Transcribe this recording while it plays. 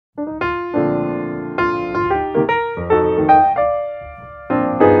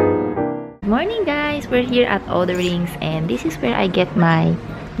morning, guys. We're here at All the Rings, and this is where I get my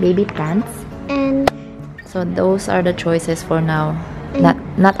baby plants. And so those are the choices for now.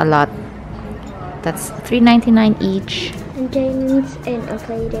 Not a lot. That's $3.99 each. And James and a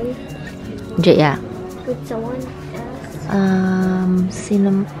play day. Yeah. With someone else.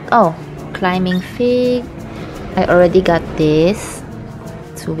 Cinnamon. Oh, climbing fig. I already got this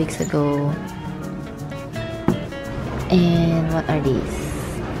 2 weeks ago. And what are these?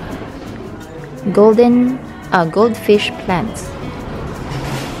 Goldfish plants.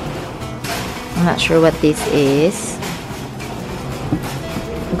 I'm not sure what this is.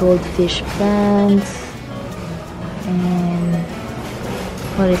 Goldfish plants. And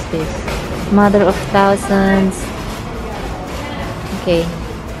what is this? Mother of thousands. Okay.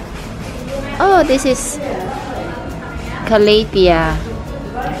 Oh, this is Calathea.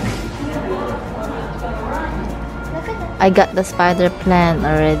 I got the spider plant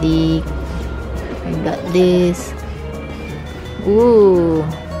already. I got this. Ooh.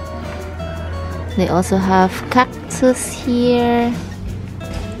 They also have cactus here.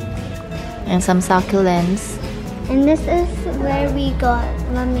 And some succulents. And this is where we got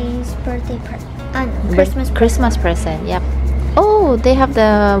Mommy's birthday present. Christmas present, yep. Oh, they have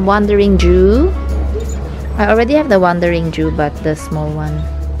the Wandering Jew. I already have the Wandering Jew, but the small one.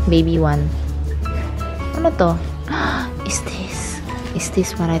 Baby one. Ano to? Is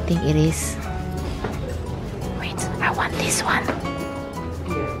this what I think it is? Wait, I want this one.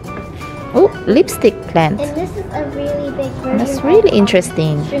 Oh, lipstick plant. And this is a really big version. That's really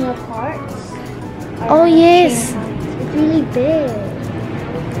interesting. String of hearts. Oh yes. It's really big.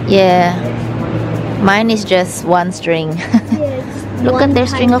 Yeah. Mine is just one string. Yeah, Look at their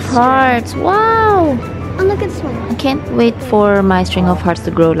string of hearts. Wow. Oh, look at this one. I can't wait for my string of hearts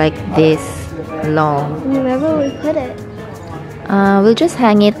to grow like this long. Remember where we put it? We'll just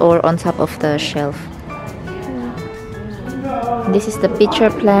hang it or on top of the shelf. This is the pitcher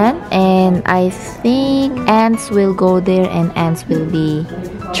plant, and I think ants will go there and ants will be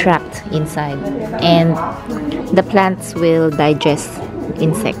trapped inside, and the plants will digest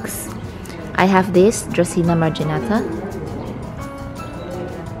insects. I have this Dracena marginata.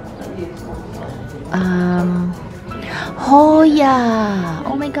 Hoya!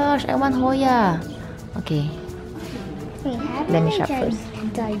 Oh my gosh, I want Hoya. Okay, let me shop first.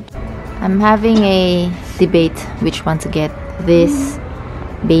 I'm having a debate which one to get. This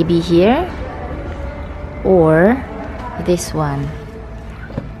baby here or this one.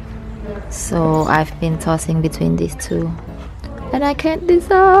 So I've been tossing between these two and I can't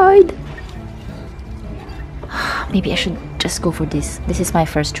decide. Maybe I should just go for this. This is my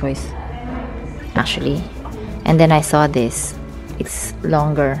first choice actually, and then I saw this. It's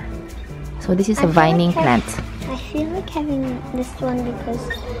longer, so this is a vining plant. I feel like having this one because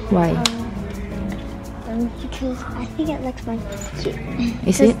why? Because I think it looks more cute.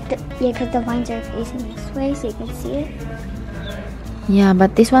 Is it? Yeah, because the vines are facing this way so you can see it. Yeah,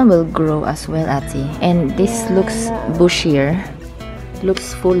 but this one will grow as well, Ati. And this looks bushier.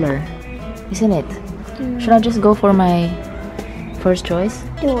 Looks fuller. Isn't it? Should I just go for my first choice?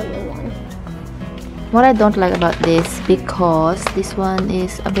 Do what you want. What I don't like about this, because this one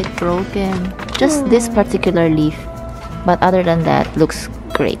is a bit broken. Just this particular leaf. But other than that, looks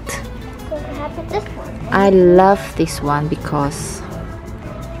great. So what happened to this one? I love this one because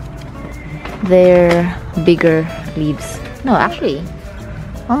they're bigger leaves. No, actually,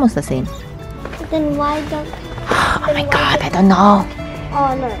 almost the same. But then why don't... Oh my god, I don't know.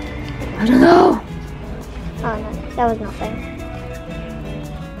 Oh, look. I don't know. Oh, no. That was nothing.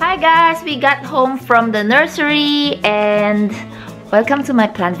 Hi guys, we got home from the nursery and welcome to my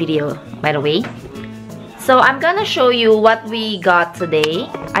plant video, by the way. So I'm gonna show you what we got today.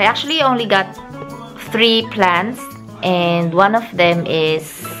 I actually only got 3 plants, and one of them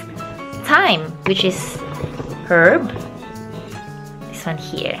is thyme, which is herb. This one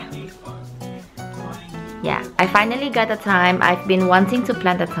here. Yeah, I finally got a thyme. I've been wanting to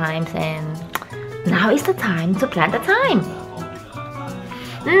plant a thyme, and now is the time to plant a thyme.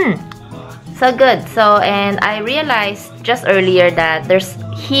 So good. So, and I realized just earlier that there's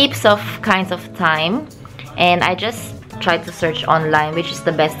heaps of kinds of thyme, and I just tried to search online which is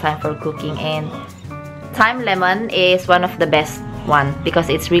the best thyme for cooking, and thyme lemon is one of the best one because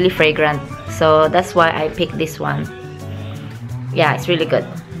it's really fragrant. So that's why I picked this one. Yeah, it's really good.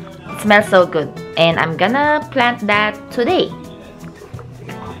 It smells so good, and I'm gonna plant that today.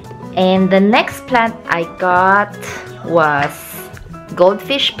 And the next plant I got was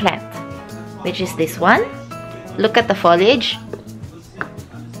goldfish plant, which is this one. Look at the foliage.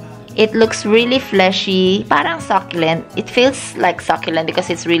 It looks really fleshy, parang succulent. It feels like succulent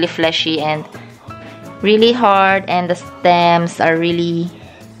because it's really fleshy and really hard, and the stems are really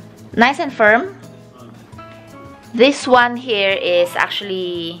nice and firm. This one here is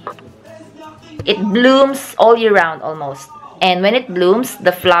actually, it blooms all year round almost. And when it blooms,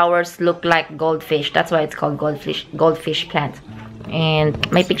 the flowers look like goldfish. That's why it's called goldfish plant. And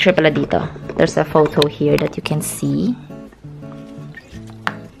may picture pala dito. There's a photo here that you can see.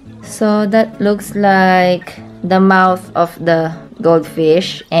 So that looks like the mouth of the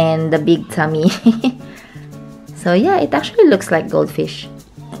goldfish and the big tummy. So yeah, it actually looks like goldfish.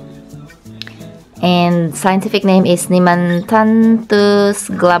 And scientific name is Nemantanthus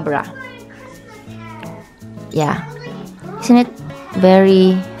glabra. Yeah. Isn't it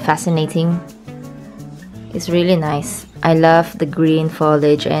very fascinating? It's really nice. I love the green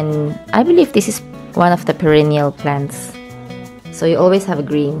foliage, and I believe this is one of the perennial plants. So you always have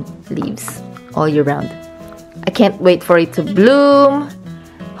green leaves all year round. I can't wait for it to bloom,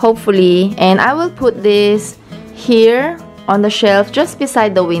 hopefully. And I will put this here on the shelf just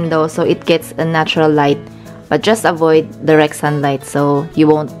beside the window so it gets a natural light, but just avoid direct sunlight so you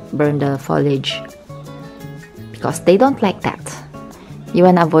won't burn the foliage, because they don't like that. You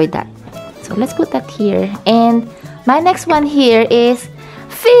want to avoid that. So let's put that here. And my next one here is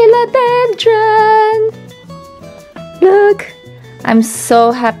philodendron. Look, I'm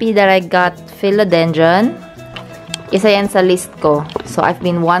so happy that I got philodendron. Isa yan sa list ko. So I've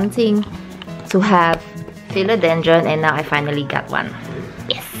been wanting to have philodendron, and now I finally got one.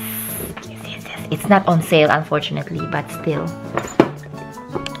 Yes. Yes. It's not on sale, unfortunately, but still,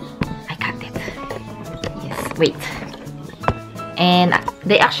 I got it. Yes, wait. And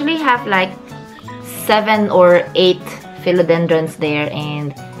they actually have like 7 or 8 philodendrons there,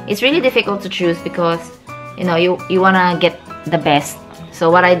 and it's really difficult to choose because, you know, you wanna get the best. So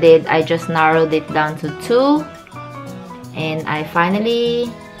what I did, I just narrowed it down to 2, and I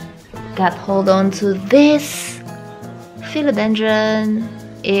finally got hold on to this philodendron.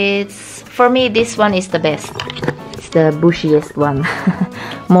 It's, for me, this one is the best. It's the bushiest one.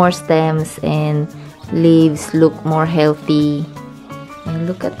 More stems and leaves look more healthy. And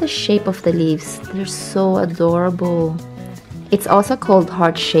look at the shape of the leaves. They're so adorable. It's also called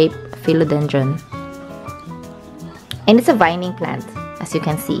heart-shaped philodendron. And it's a vining plant, as you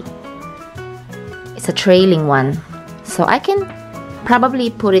can see. It's a trailing one. So I can probably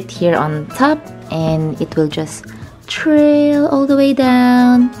put it here on top, and it will just trail all the way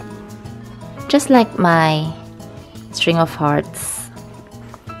down, just like my string of hearts.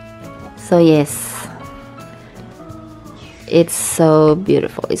 So yes, it's so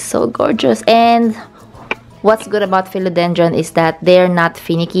beautiful. It's so gorgeous. And what's good about philodendron is that they're not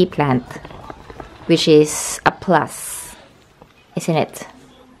finicky plant, which is a plus, isn't it?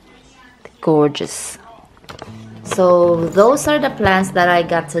 Gorgeous. So those are the plants that I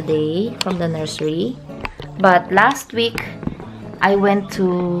got today from the nursery. But last week I went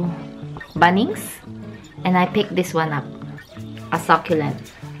to Bunnings and I picked this one up, a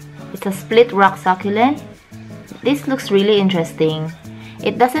succulent. It's a split rock succulent. This looks really interesting.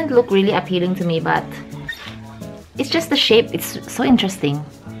 It doesn't look really appealing to me, but it's just the shape. It's so interesting.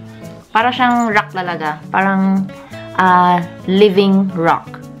 Parang siyang rock talaga. Parang living rock.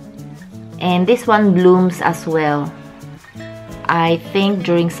 And this one blooms as well, I think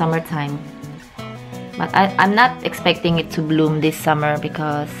during summertime. But I'm not expecting it to bloom this summer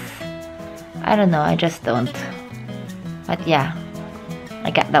because, I don't know, I just don't. But yeah,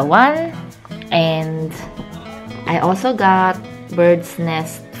 I got that one. And I also got bird's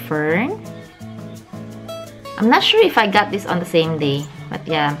nest fern. I'm not sure if I got this on the same day, but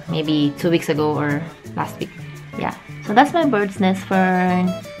yeah, maybe 2 weeks ago or last week. Yeah, so that's my bird's nest fern.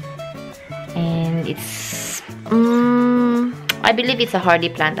 And it's, I believe it's a hardy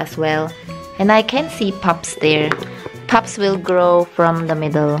plant as well. And I can see pups there. Pups will grow from the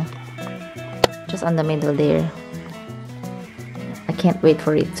middle. Just on the middle there. I can't wait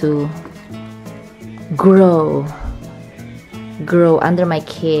for it to grow under my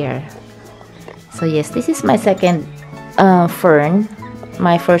care. So yes, this is my second fern.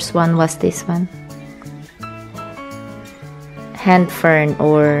 My first one was this one. Hand fern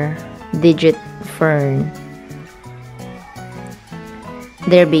or digit fern.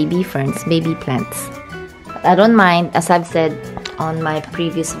 They're baby ferns, baby plants. I don't mind, as I've said on my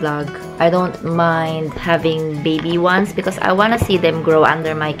previous vlog, I don't mind having baby ones because I want to see them grow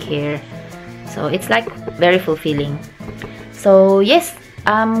under my care. So it's like very fulfilling. So yes,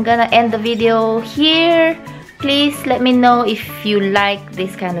 I'm gonna end the video here. Please let me know if you like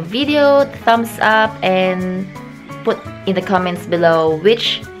this kind of video, thumbs up, and put in the comments below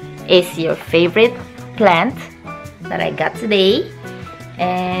which is your favorite plant that I got today.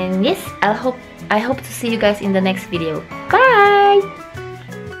 And yes, I hope to see you guys in the next video. Bye!